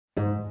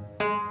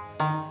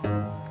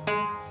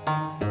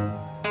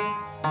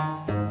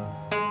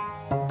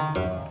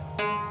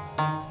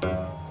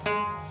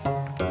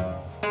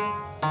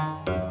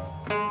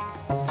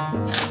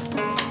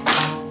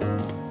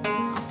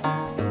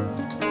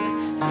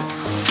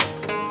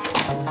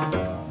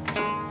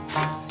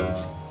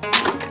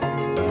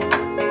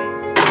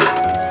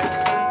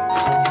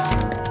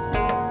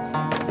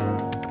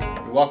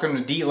welcome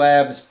to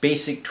D-Lab's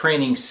Basic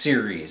Training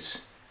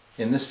Series.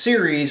 In this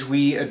series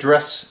we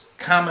address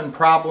common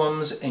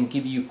problems and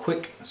give you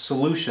quick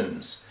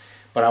solutions.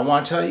 But I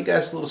want to tell you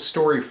guys a little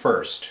story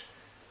first.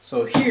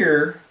 So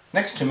here,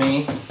 next to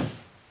me,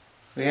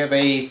 we have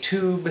a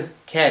tube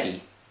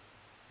Caddy.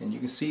 And you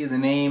can see the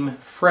name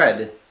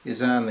Fred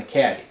is on the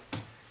Caddy.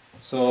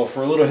 So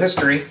for a little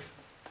history,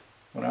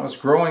 when I was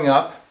growing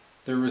up,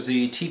 there was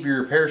a TV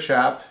repair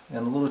shop in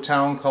a little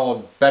town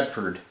called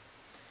Bedford.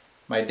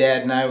 My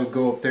dad and I would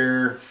go up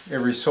there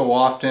every so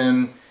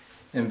often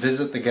and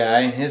visit the guy,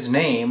 and his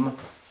name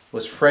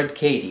was Fred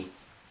Caddy.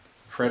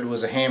 Fred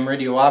was a ham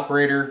radio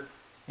operator,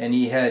 and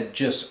he had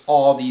just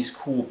all these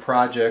cool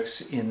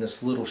projects in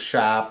this little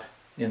shop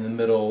in the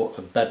middle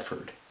of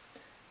Bedford.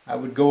 I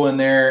would go in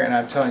there, and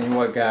I'm telling you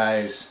what,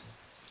 guys,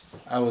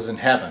 I was in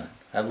heaven.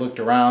 I looked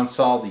around,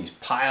 saw these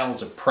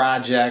piles of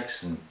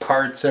projects and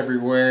parts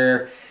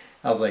everywhere.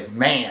 I was like,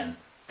 man,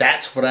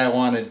 that's what I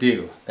want to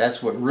do.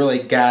 That's what really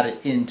got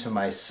it into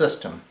my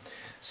system.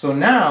 So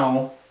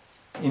now,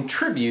 in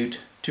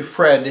tribute to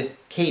Fred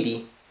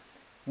Caddy,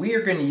 we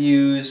are going to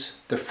use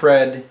the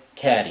Fred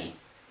Caddy.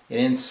 And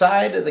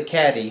inside of the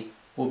Caddy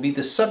will be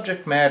the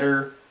subject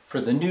matter for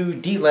the new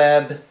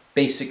D-Lab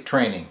basic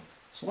training.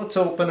 So let's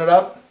open it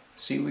up,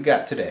 see what we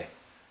got today.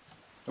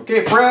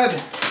 Okay, Fred,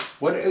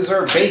 what is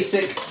our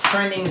basic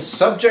training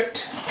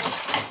subject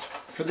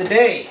for the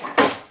day?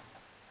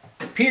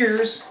 It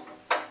appears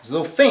as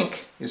though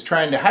Fink is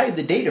trying to hide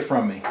the data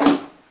from me.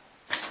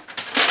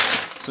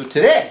 So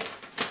today,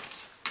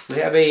 we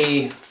have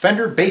a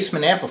Fender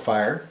basement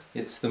amplifier.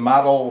 It's the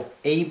model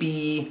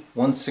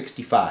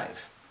AB165.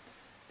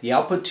 The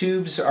output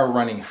tubes are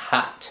running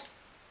hot.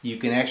 You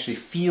can actually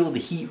feel the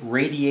heat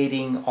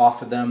radiating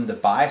off of them. The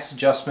bias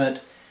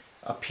adjustment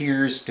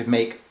appears to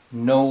make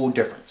no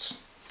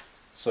difference.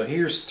 So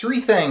here's three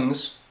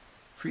things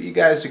for you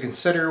guys to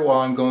consider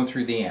while I'm going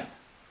through the amp.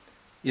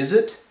 Is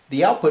it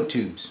the output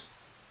tubes?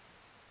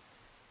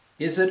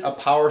 Is it a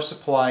power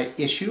supply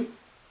issue?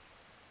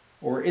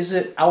 Or is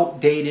it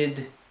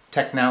outdated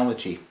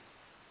technology?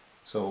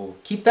 So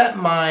keep that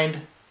in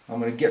mind. I'm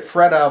going to get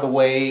Fred out of the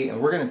way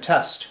and we're going to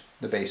test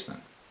the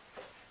basement.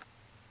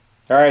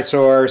 Alright,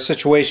 so our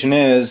situation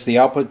is the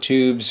output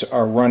tubes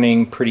are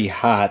running pretty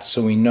hot,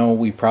 so we know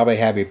we probably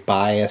have a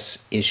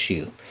bias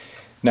issue.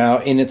 Now,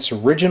 in its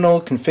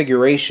original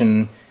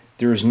configuration,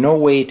 there's no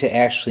way to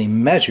actually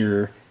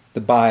measure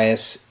the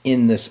bias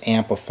in this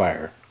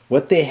amplifier.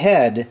 What they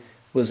had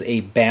was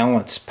a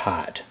balance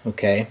pot,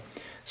 okay?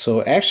 So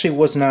it actually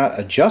was not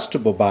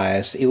adjustable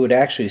bias. It would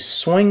actually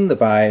swing the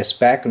bias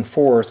back and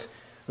forth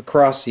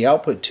across the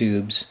output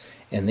tubes,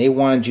 and they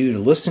wanted you to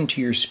listen to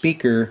your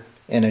speaker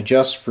and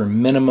adjust for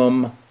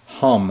minimum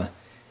hum.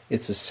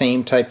 It's the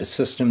same type of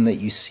system that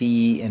you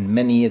see in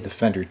many of the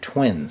Fender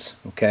Twins,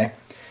 okay?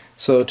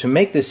 So to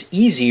make this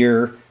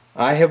easier,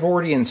 I have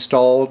already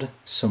installed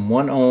some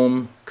 1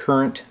 ohm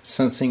current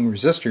sensing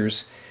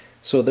resistors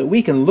so that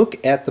we can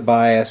look at the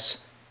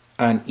bias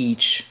on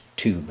each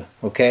tube,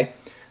 okay?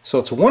 So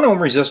it's a 1 ohm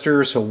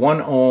resistor, so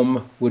 1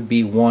 ohm would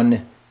be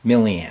 1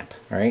 milliamp,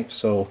 right?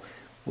 So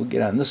we'll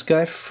get on this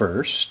guy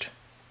first,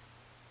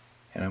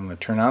 and I'm going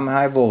to turn on the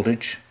high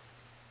voltage,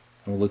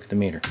 and we'll look at the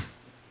meter.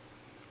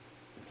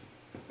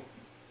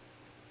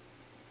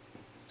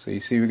 So you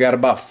see we got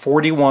about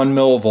 41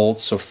 millivolts,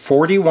 so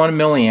 41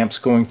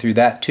 milliamps going through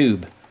that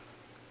tube.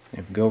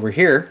 And if we go over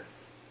here,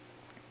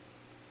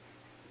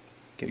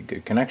 get a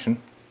good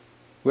connection,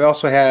 we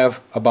also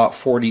have about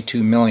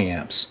 42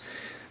 milliamps.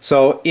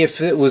 So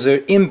if it was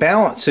an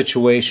imbalance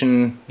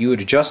situation, you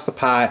would adjust the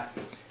pot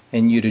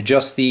and you'd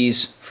adjust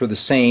these for the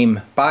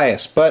same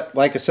bias. But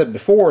like I said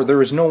before, there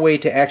was no way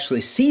to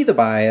actually see the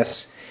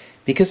bias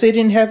because they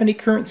didn't have any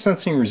current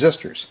sensing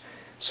resistors.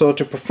 So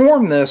to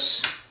perform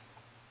this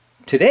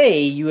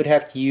today, you would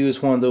have to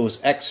use one of those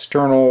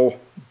external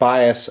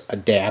bias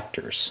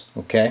adapters,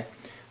 okay?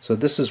 So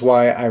this is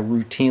why I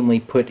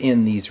routinely put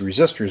in these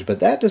resistors,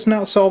 but that does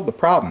not solve the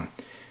problem.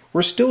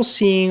 We're still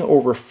seeing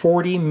over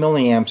 40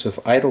 milliamps of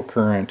idle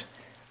current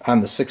on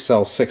the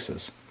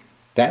 6L6s.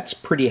 That's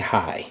pretty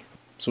high.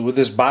 So with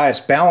this bias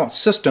balance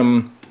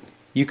system,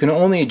 you can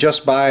only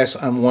adjust bias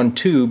on one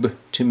tube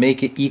to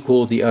make it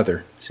equal the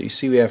other. So you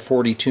see we have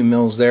 42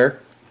 mils there.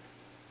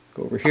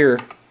 Go over here,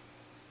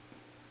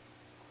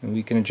 and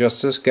we can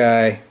adjust this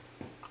guy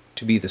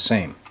to be the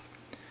same.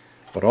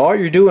 But all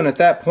you're doing at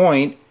that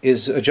point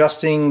is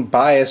adjusting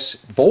bias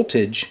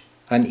voltage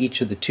on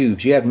each of the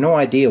tubes. You have no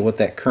idea what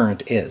that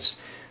current is.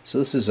 So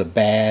this is a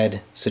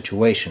bad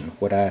situation.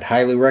 What I'd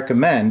highly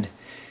recommend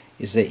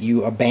is that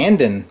you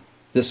abandon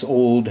this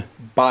old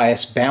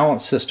bias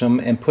balance system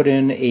and put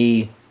in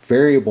a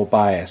variable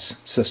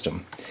bias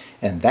system.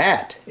 And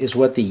that is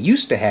what they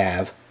used to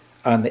have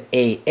on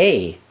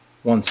the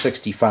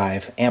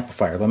AA165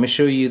 amplifier. Let me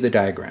show you the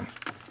diagram.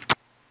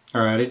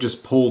 Alright, I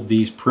just pulled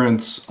these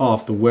prints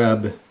off the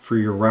web for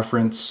your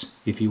reference.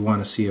 If you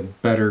want to see a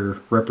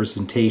better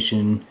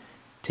representation,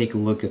 take a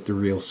look at the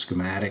real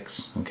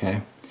schematics,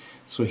 okay?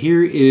 So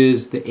here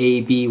is the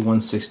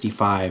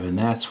AB165, and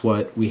that's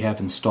what we have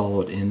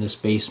installed in this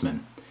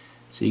basement.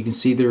 So you can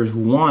see there's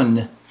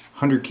one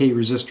 100K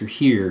resistor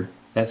here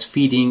that's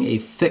feeding a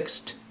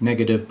fixed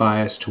negative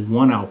bias to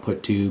one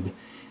output tube.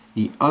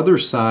 The other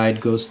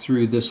side goes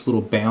through this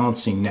little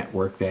balancing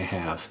network they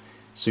have.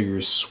 So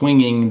you're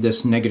swinging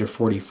this negative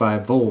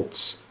 45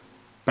 volts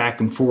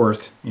back and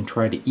forth and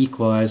try to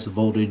equalize the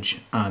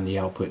voltage on the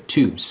output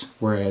tubes.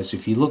 Whereas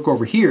if you look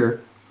over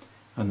here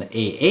on the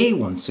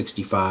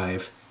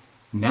AA165,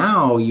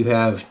 now you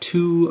have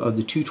two of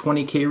the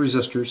 220K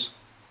resistors,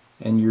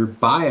 and your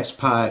bias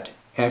pot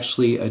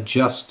actually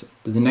adjusts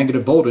the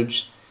negative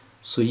voltage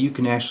so you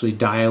can actually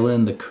dial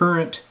in the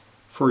current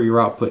for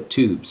your output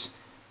tubes.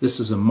 This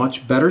is a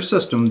much better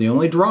system. The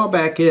only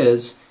drawback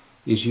is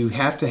you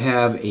have to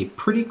have a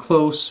pretty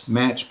close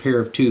matched pair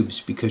of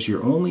tubes because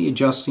you're only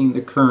adjusting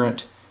the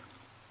current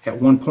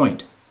at one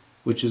point,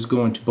 which is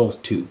going to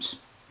both tubes.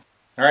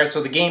 Alright,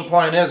 so the game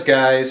plan is,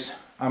 guys,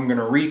 I'm going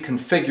to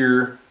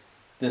reconfigure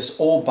this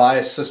old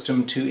bias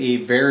system to a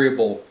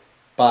variable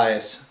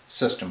bias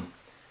system.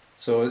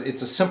 So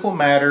it's a simple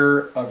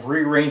matter of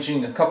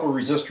rearranging a couple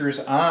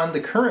resistors on the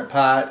current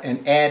pot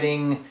and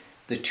adding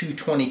the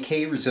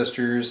 220K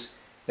resistors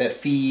that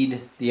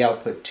feed the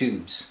output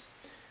tubes.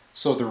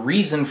 So the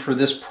reason for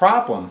this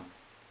problem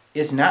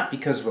is not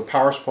because of a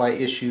power supply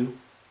issue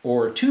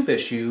or a tube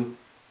issue,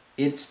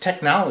 it's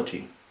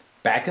technology.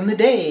 Back in the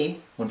day,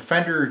 when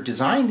Fender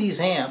designed these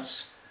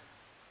amps,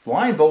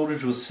 line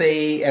voltage was,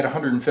 say, at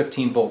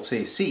 115 volts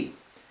AC.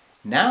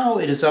 Now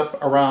it is up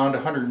around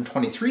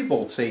 123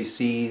 volts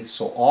AC,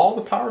 so all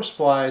the power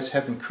supplies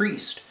have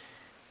increased,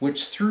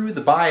 which threw the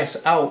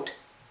bias out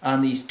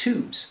on these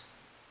tubes.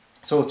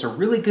 So it's a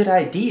really good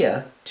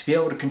idea to be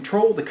able to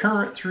control the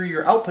current through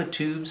your output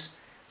tubes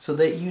so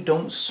that you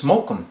don't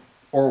smoke them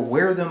or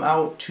wear them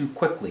out too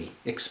quickly,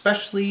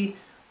 especially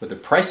with the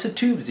price of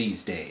tubes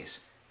these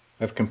days.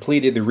 I've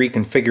completed the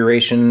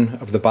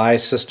reconfiguration of the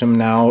bias system.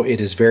 Now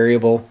it is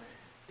variable.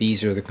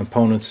 These are the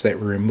components that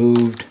were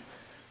removed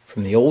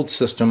from the old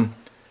system.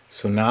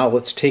 So now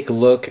let's take a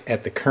look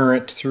at the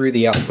current through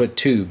the output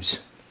tubes.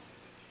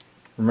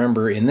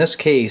 Remember, in this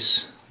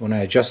case, when I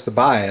adjust the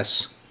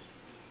bias,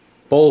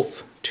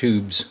 both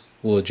tubes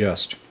will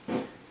adjust.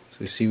 So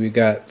you see we've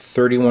got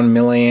 31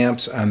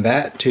 milliamps on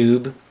that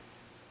tube,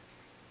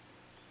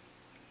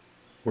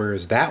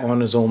 whereas that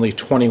one is only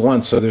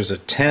 21, so there's a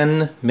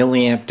 10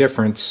 milliamp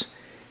difference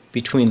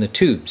between the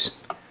tubes.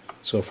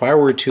 So if I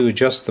were to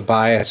adjust the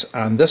bias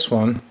on this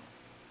one,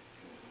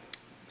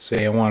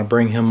 say I want to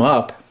bring him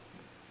up,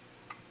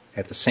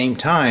 at the same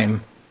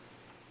time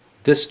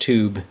this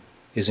tube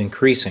is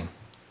increasing.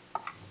 The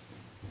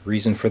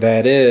reason for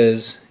that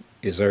is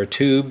our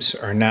tubes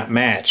are not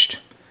matched.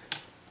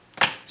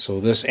 So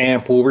this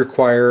amp will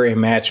require a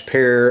matched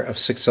pair of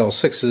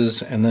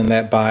 6L6s, and then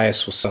that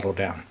bias will settle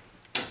down.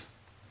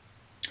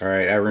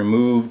 Alright, I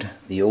removed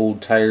the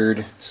old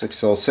tired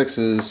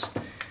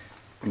 6L6s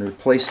and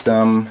replaced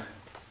them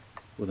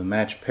with a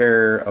matched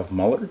pair of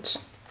Mullards.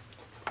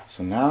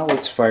 So now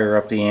let's fire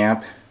up the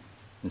amp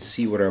and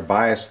see what our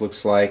bias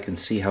looks like and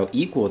see how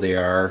equal they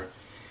are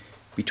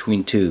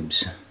between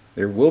tubes.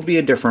 There will be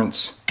a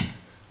difference,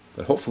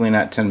 but hopefully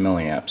not 10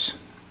 milliamps.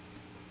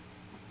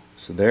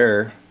 So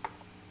there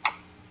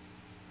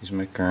is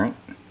my current.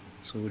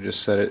 So we'll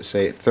just set it,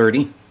 say, at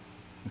 30.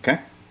 Okay.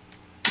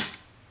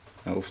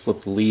 Now we'll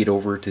flip the lead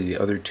over to the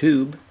other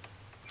tube.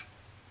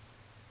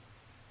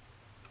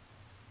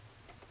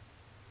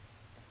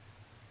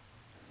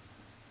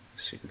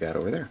 See what we got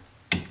over there.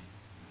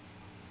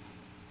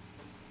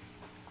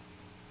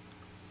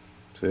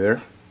 See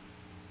there?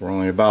 We're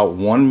only about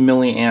 1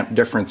 milliamp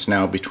difference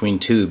now between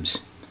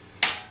tubes.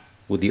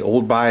 With the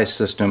old bias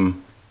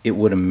system, it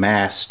would have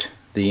masked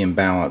the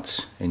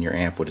imbalance and your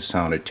amp would have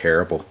sounded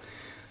terrible.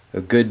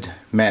 A good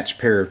matched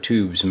pair of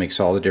tubes makes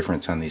all the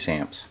difference on these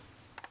amps.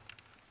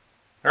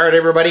 Alright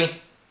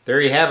everybody, there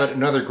you have it,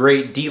 another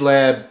great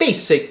D-Lab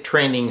basic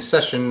training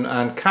session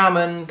on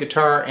common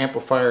guitar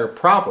amplifier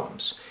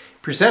problems,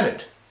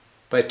 presented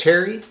by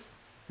Terry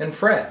and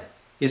Fred.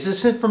 Is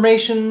this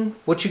information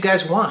what you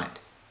guys want?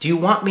 Do you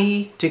want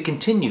me to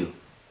continue?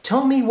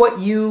 Tell me what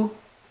you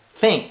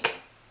think.